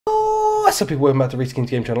What's up people, welcome back to Rhys King's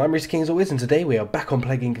Game Channel. I'm Rhys King as always, and today we are back on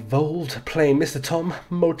playing Evolved, playing Mr. Tom,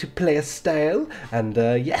 multiplayer style, and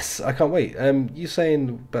yes, I can't wait. You saying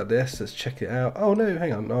about this, let's check it out. Oh no,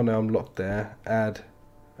 hang on, oh no, I'm locked there. Add,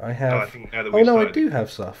 I have, I think now that oh no, I started, do have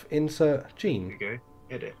stuff. Insert There gene. you go.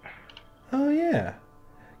 Edit. Oh yeah.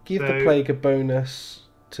 Give the So- plague a bonus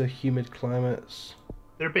to humid climates.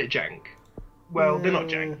 They're a bit jank. Well, they're not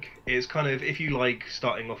Yeah. jank. It's kind of, if you like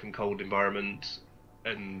starting off in cold environments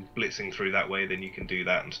and blitzing through that way, then you can do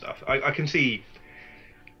that and stuff. I can see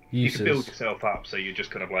you can build Uses. yourself up so you're just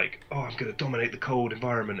kind of like, oh, I'm going to dominate the cold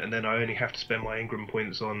environment, and then I only have to spend my Ingram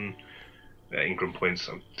points on... Ingram points,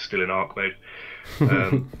 I'm still in arc mode.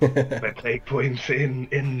 My plague points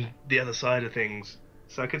in the other side of things.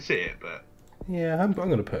 So I could see it, but... Yeah, I'm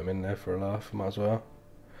going to put them in there for a laugh, might as well.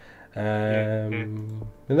 Yeah.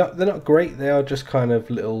 They're not great, they are just kind of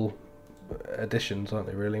little additions, aren't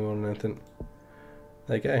they, really, more than anything.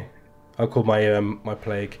 There you go. I'll call my my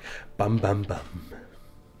plague Bum Bum Bum.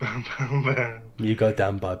 Bam, bam, bam. You go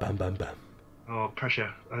down by Bum Bum Bum. Oh,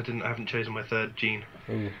 pressure. I haven't chosen my third gene.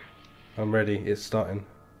 Ooh, I'm ready, it's starting.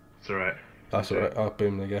 It's alright. That's alright, oh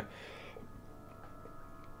boom, there you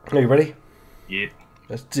go. Are you ready? Yeah.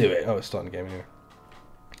 Let's do it. Oh, it's starting the game anyway.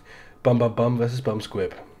 Bum Bum Bum versus Bum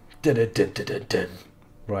Squib. Dun, dun, dun, dun, dun, dun.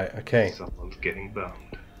 Right, okay. Someone's getting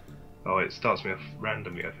bummed. Oh, it starts me off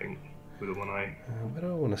randomly, I think, with the one eye. Where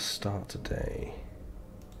do I want to start today?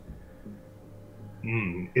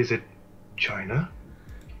 Is it China?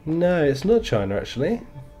 No, it's not China actually.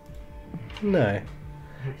 No.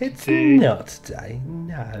 It's See? not today.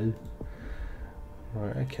 No.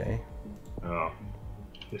 Right, okay. Oh,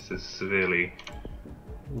 this is severely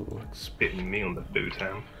Ooh, spitting me on the boot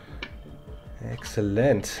ham.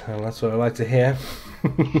 excellent. Well, that's what I like to hear.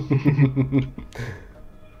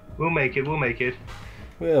 We'll make it, we'll make it.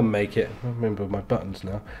 We'll make it. I remember my buttons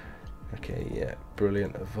now. Okay, yeah,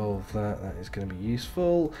 brilliant. Evolve that. That is going to be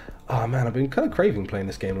useful. Oh man, I've been kind of craving playing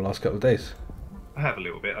this game the last couple of days. I have a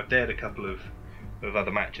little bit. I've dared a couple of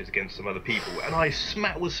other matches against some other people, and I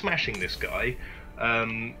was smashing this guy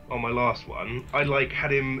on my last one. I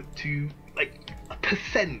had him to a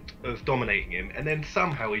percent of dominating him, and then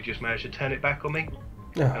somehow he just managed to turn it back on me.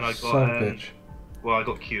 Oh, And I got, son of a bitch. Well, I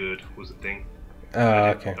got cured, was the thing. Ah, I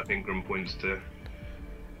okay. didn't have Ingram points to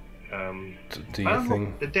Do your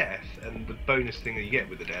thing. the death and the bonus thing that you get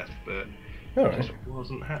with the death, but it Alright. just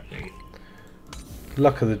wasn't happening.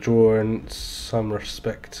 Luck of the draw in some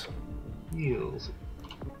respect. Yields.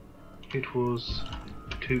 It was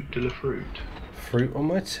toot de la fruit. Fruit on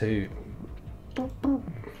my toot.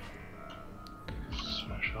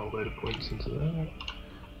 Smash a whole load of points into that.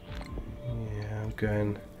 Yeah, I'm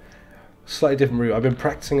going slightly different route. I've been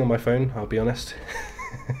practicing on my phone, I'll be honest.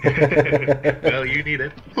 Well, you need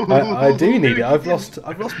it. I do need it. I've lost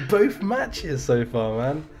both matches so far,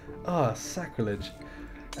 man. Ah, sacrilege.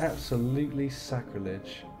 Absolutely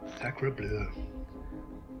sacrilege. Sacre bleu.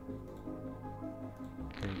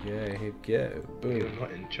 Here we go. Boom. You're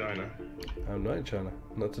not in China. I'm not in China.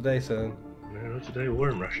 Not today, son. No, not today. Or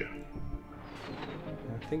in Russia.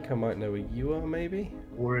 I think I might know where you are, maybe?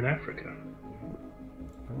 Or in Africa.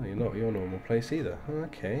 Oh, you're not your normal place either.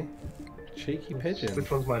 Okay. Cheeky pigeon. Which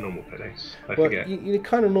one's my normal place? I Well, forget. you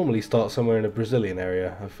kind of normally start somewhere in a Brazilian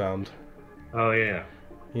area, I've found. Oh, yeah.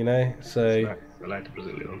 You know? So, I like the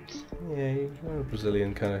Brazilians. yeah, you're a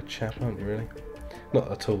Brazilian kind of chap, aren't you, really? Not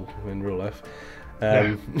at all in real life.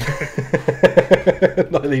 No.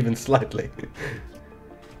 Not even slightly.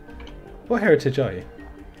 What heritage are you?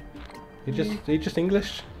 Are you just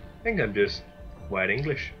English? I think I'm just white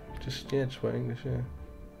English. Just white English, yeah.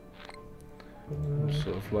 I'm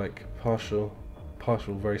sort of like partial,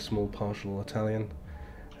 very small partial Italian,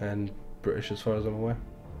 and British as far as I'm aware.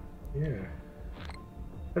 Yeah.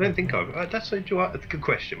 I don't think that's a good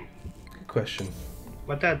question. Good question.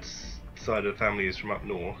 My dad's side of the family is from up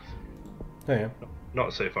north. Oh yeah.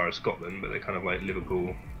 Not so far as Scotland, but they're kind of like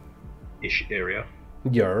Liverpool-ish area.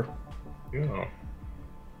 Yer. Yeah.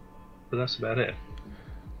 But that's about it.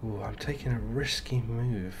 Ooh, I'm taking a risky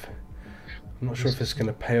move. I'm not sure if it's going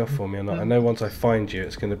to pay off for me or not. I know once I find you,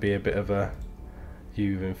 it's going to be a bit of a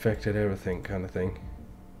you've infected everything kind of thing.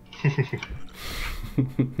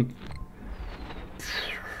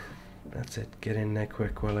 That's it. Get in there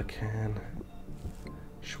quick while I can.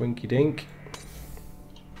 Schwinky dink.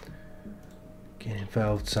 Get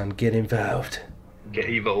involved, son. Get involved. Get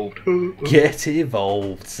evolved. Get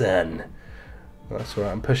evolved, son. That's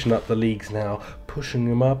right. I'm pushing up the leagues now. Pushing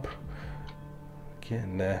them up. Get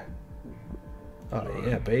in there. Oh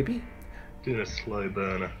yeah, baby. Doing a slow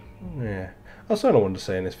burner. Yeah. That's all I wanted to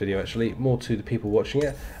say in this video, actually, more to the people watching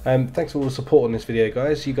it. Thanks for all the support on this video,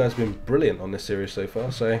 guys. You guys have been brilliant on this series so far,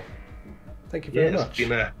 so thank you very much. It's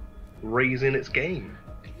been raising its game.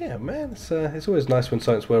 Yeah, man, it's always nice when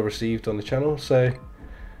something's well received on the channel, so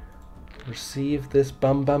receive this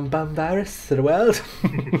bum virus to the world.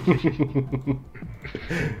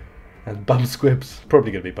 And bum squibs,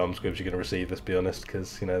 probably going to be bum squibs you're going to receive, let's be honest,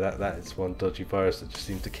 because you know that is one dodgy virus that just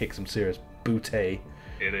seems to kick some serious bootay.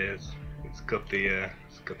 It is. It's got the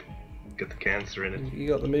cancer in it. You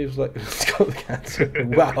got the moves like it's got the cancer.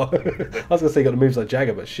 Wow. I was gonna say you got the moves like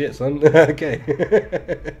Jagger, but shit, son. Okay.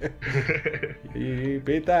 You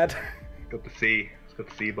beat that. Got the C. It's got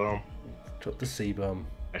the C bomb. Drop the C bomb.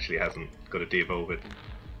 Actually, it hasn't. It's got to de-evolve it.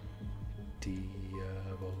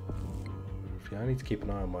 Yeah, I need to keep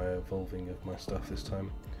an eye on my evolving of my stuff this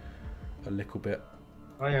time. A little bit.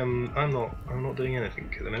 I'm not doing anything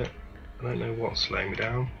at the minute. I don't know what's slowing me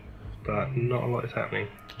down, but not a lot is happening.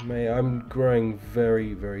 Mate, I'm growing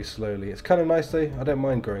very, very slowly. It's kind of nice though. I don't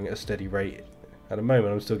mind growing at a steady rate. At the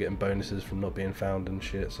moment, I'm still getting bonuses from not being found and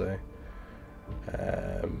shit, so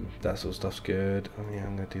that sort of stuff's good. Oh yeah,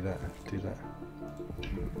 I'm gonna do that.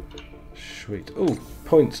 Sweet. Oh,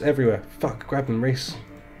 points everywhere. Fuck, grab them, Rhys.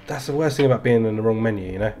 That's the worst thing about being in the wrong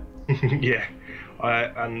menu, you know? Yeah.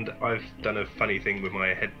 I've done a funny thing with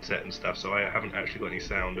my headset and stuff, so I haven't actually got any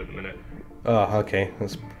sound at the minute. Oh, okay.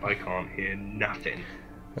 I can't hear nothing.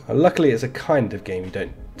 Luckily, it's a kind of game you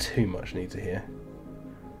don't too much need to hear.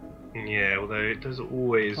 Yeah, although it does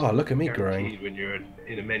always. Oh, look at me growing. When you're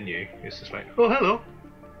in a menu, it's just like, oh, hello.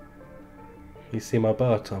 You see my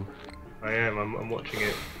bar, Tom? I am. I'm watching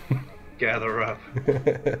it gather up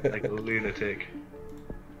like a lunatic.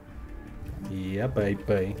 Yeah,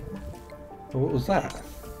 baby. Oh, what was that?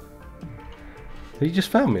 Did you just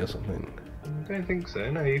found me or something? I don't think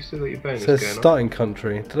so. No, you've still got your bonus It says going starting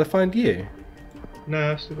country. Did I find you? on.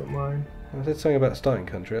 No, I've still got mine. I said something about starting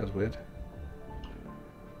country. That was weird.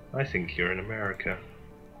 I think you're in America.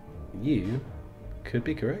 You could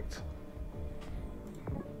be correct.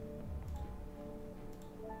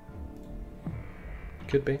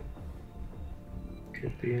 Could be.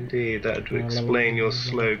 Could be indeed. That would explain your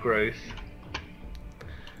slow growth.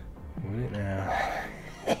 Would it now?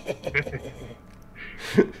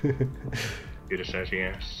 Good says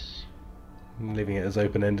yes. I'm leaving it as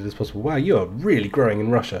open-ended as possible. Wow, you are really growing in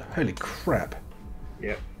Russia. Holy crap.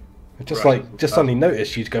 Yep. I just suddenly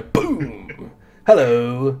noticed you to go boom.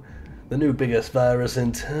 Hello, the new biggest virus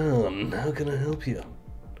in town. How can I help you?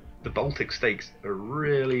 The Baltic states are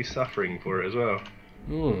really suffering for it as well.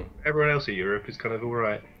 Everyone else in Europe is kind of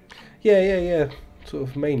alright. Yeah. Sort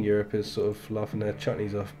of main Europe is sort of laughing their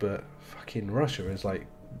chutneys off, but fucking Russia is like,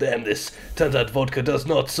 damn, this turns out vodka does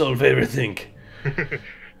not solve everything.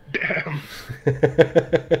 Damn.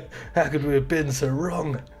 How could we have been so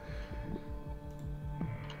wrong?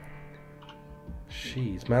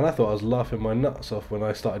 Jeez, man, I thought I was laughing my nuts off when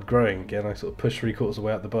I started growing again. I sort of pushed 3/4 of the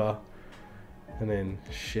way out the bar. And then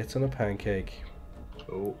shit on a pancake.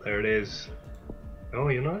 Oh, there it is. Oh,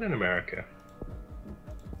 you're not in America.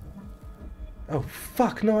 Oh,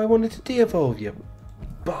 fuck, no, I wanted to de-evolve, you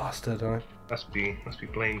bastard. Must be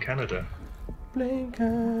blame Canada. Blame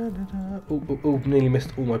Canada. Oh, nearly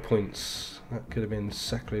missed all my points. That could have been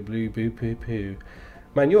sacre blue boo poo poo.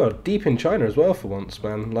 Man, you are deep in China as well for once,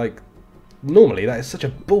 man. Like, normally that is such a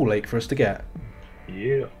ball ache for us to get.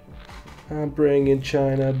 Yeah. I'm bringing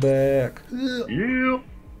China back. Yeah.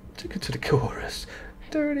 Take it to the chorus.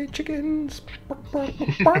 Dirty chickens.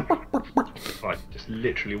 I just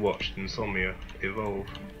literally watched Insomnia evolve.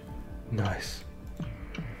 Nice.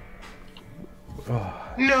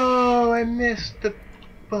 Oh. No, I missed the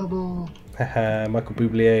bubble. Haha, Michael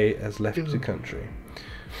Bublé has left the country.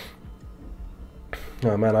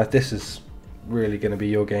 Oh man, this is really going to be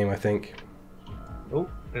your game, I think. Oh,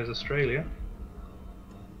 there's Australia.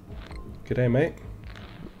 Good day, mate.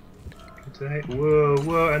 Good day.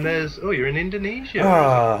 Whoa, and there's... Oh, you're in Indonesia.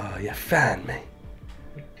 Ah, you found me.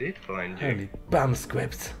 I did find you. Holy bum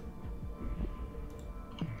squibs.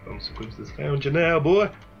 Bum squibs has found you now, boy.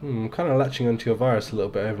 I'm kind of latching onto your virus a little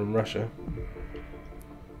bit over in Russia.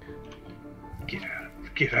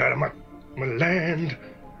 Get out of my land.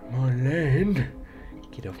 My land?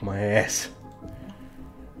 Get off my ass.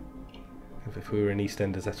 If we were in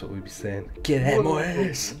EastEnders, that's what we'd be saying. Get out of my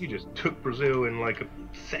ass. You just took Brazil in like a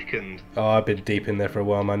second. Oh, I've been deep in there for a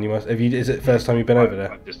while, man. You must. Have you? Is it the first time you've been over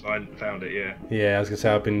there? I found it, yeah. Yeah, I was gonna say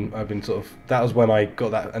I've been sort of. That was when I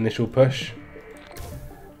got that initial push.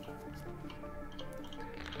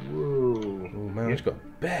 Whoa. Oh man, I've got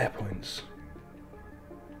bare points.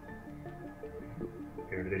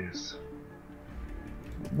 Here it is.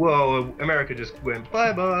 Whoa, America just went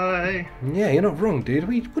bye-bye. Yeah, you're not wrong, dude.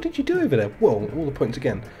 What did you do over there? Whoa, all the points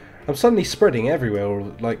again. I'm suddenly spreading everywhere,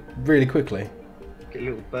 like, really quickly. Get a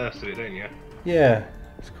little burst of it, don't you? Yeah,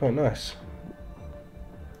 it's quite nice.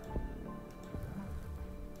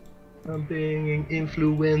 I'm being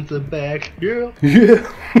influenza back, yeah. Yeah.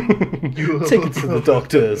 Take it to the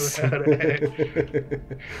doctors. But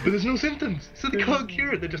there's no symptoms, so they can't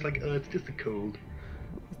cure it. They're just like, oh, it's just a cold.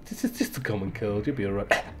 It's just a common cold. You'll be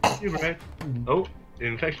alright. You're right. Oh, the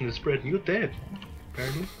infection is spread and you're dead,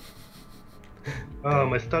 apparently. Oh,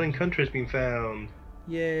 my stunning country has been found.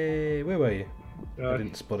 Yay! Where were you? I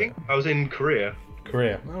didn't spot it. I was in Korea.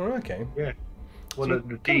 Korea. Oh, okay. Yeah. One of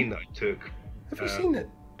the team that I took. Have you seen that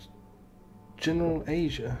General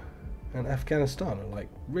Asia and Afghanistan are like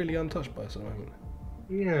really untouched by us at the moment?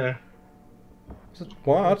 Yeah.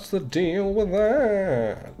 What's the deal with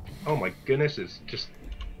that? Oh my goodness, it's just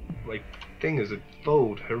like things have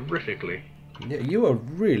evolved horrifically. Yeah, you are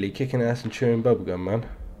really kicking ass and chewing bubblegum, man.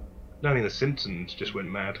 No, I mean the Simpsons just went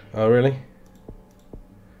mad. Oh, really?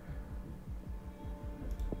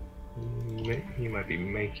 You might be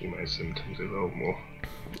making my symptoms evolve more.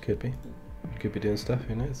 Could be. Could be doing stuff,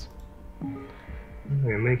 who knows?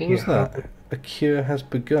 Yeah, What was that? A cure has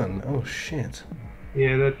begun. Oh, shit.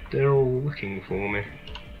 Yeah, they're all looking for me.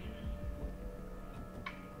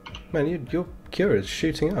 Man, your cure is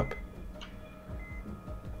shooting up.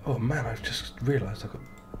 Oh man, I've just realised I've got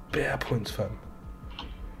bare points for him.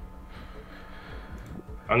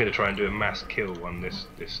 I'm gonna try and do a mass kill on this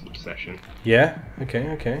session. Yeah?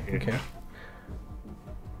 Okay. Yeah.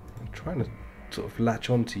 I'm trying to sort of latch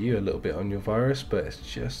on to you a little bit on your virus, but it's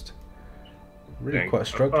just really quite a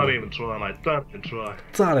struggle. I don't even try, mate. Don't even try.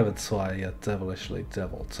 Don't even try, you devilishly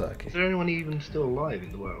devil turkey. Is there anyone even still alive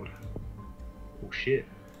in the world? Oh shit.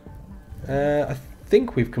 I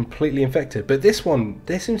think we've completely infected, but this one,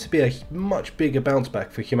 there seems to be a much bigger bounce back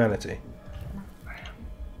for humanity.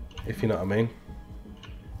 If you know what I mean.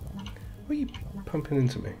 What are you pumping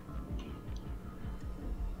into me?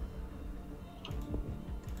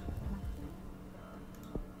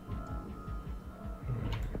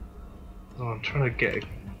 Oh, I'm trying to get a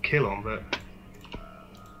kill on, but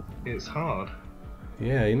it's hard.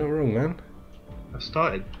 Yeah, you're not wrong, man.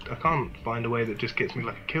 I can't find a way that just gets me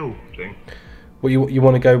like a kill thing. Well, you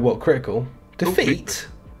want to go, what, critical? Defeat?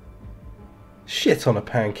 Shit on a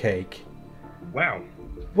pancake. Wow.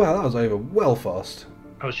 Well, that was over well fast.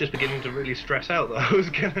 I was just beginning to really stress out that I was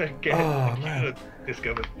gonna get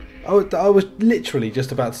discovered. I was literally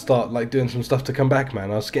just about to start like doing some stuff to come back,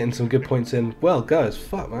 man. I was getting some good points in. Well, guys,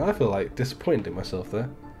 fuck, man, I feel like disappointed in myself there.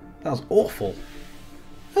 That was awful.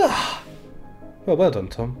 Well done,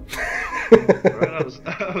 Tom. Right,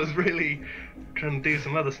 I was really trying to do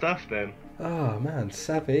some other stuff then. Oh man,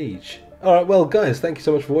 savage. Alright, well guys, thank you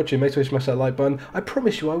so much for watching. Make sure you smash that like button. I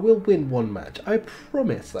promise you I will win one match. I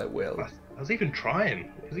promise I will. I was even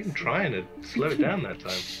trying. I was even trying to slow it down that time.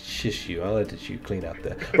 Shush you, I'll edit you clean out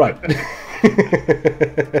there. Right.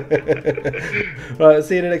 Right,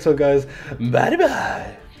 see you in the next one, guys. Bye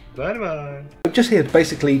bye. Bye bye. I'm just here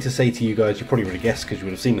basically to say to you guys, you probably already guessed because you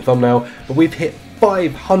would have seen the thumbnail, but we've hit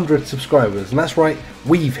 500 subscribers, and that's right,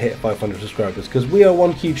 we've hit 500 subscribers because we are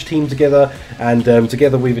one huge team together, and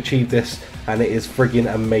together we've achieved this, and it is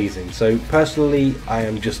friggin' amazing. So personally, I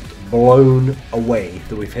am just blown away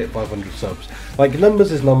that we've hit 500 subs. Like,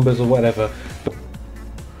 numbers is numbers or whatever.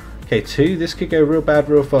 Okay, 2, this could go real bad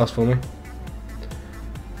real fast for me.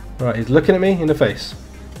 Right, he's looking at me in the face.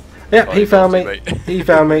 Yep, he found me. He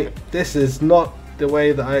found me. This is not the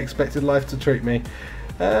way that I expected life to treat me.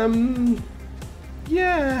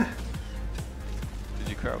 Yeah. Did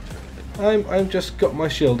you crouch? I'm just got my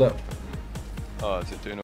shield up. Oh, is it doing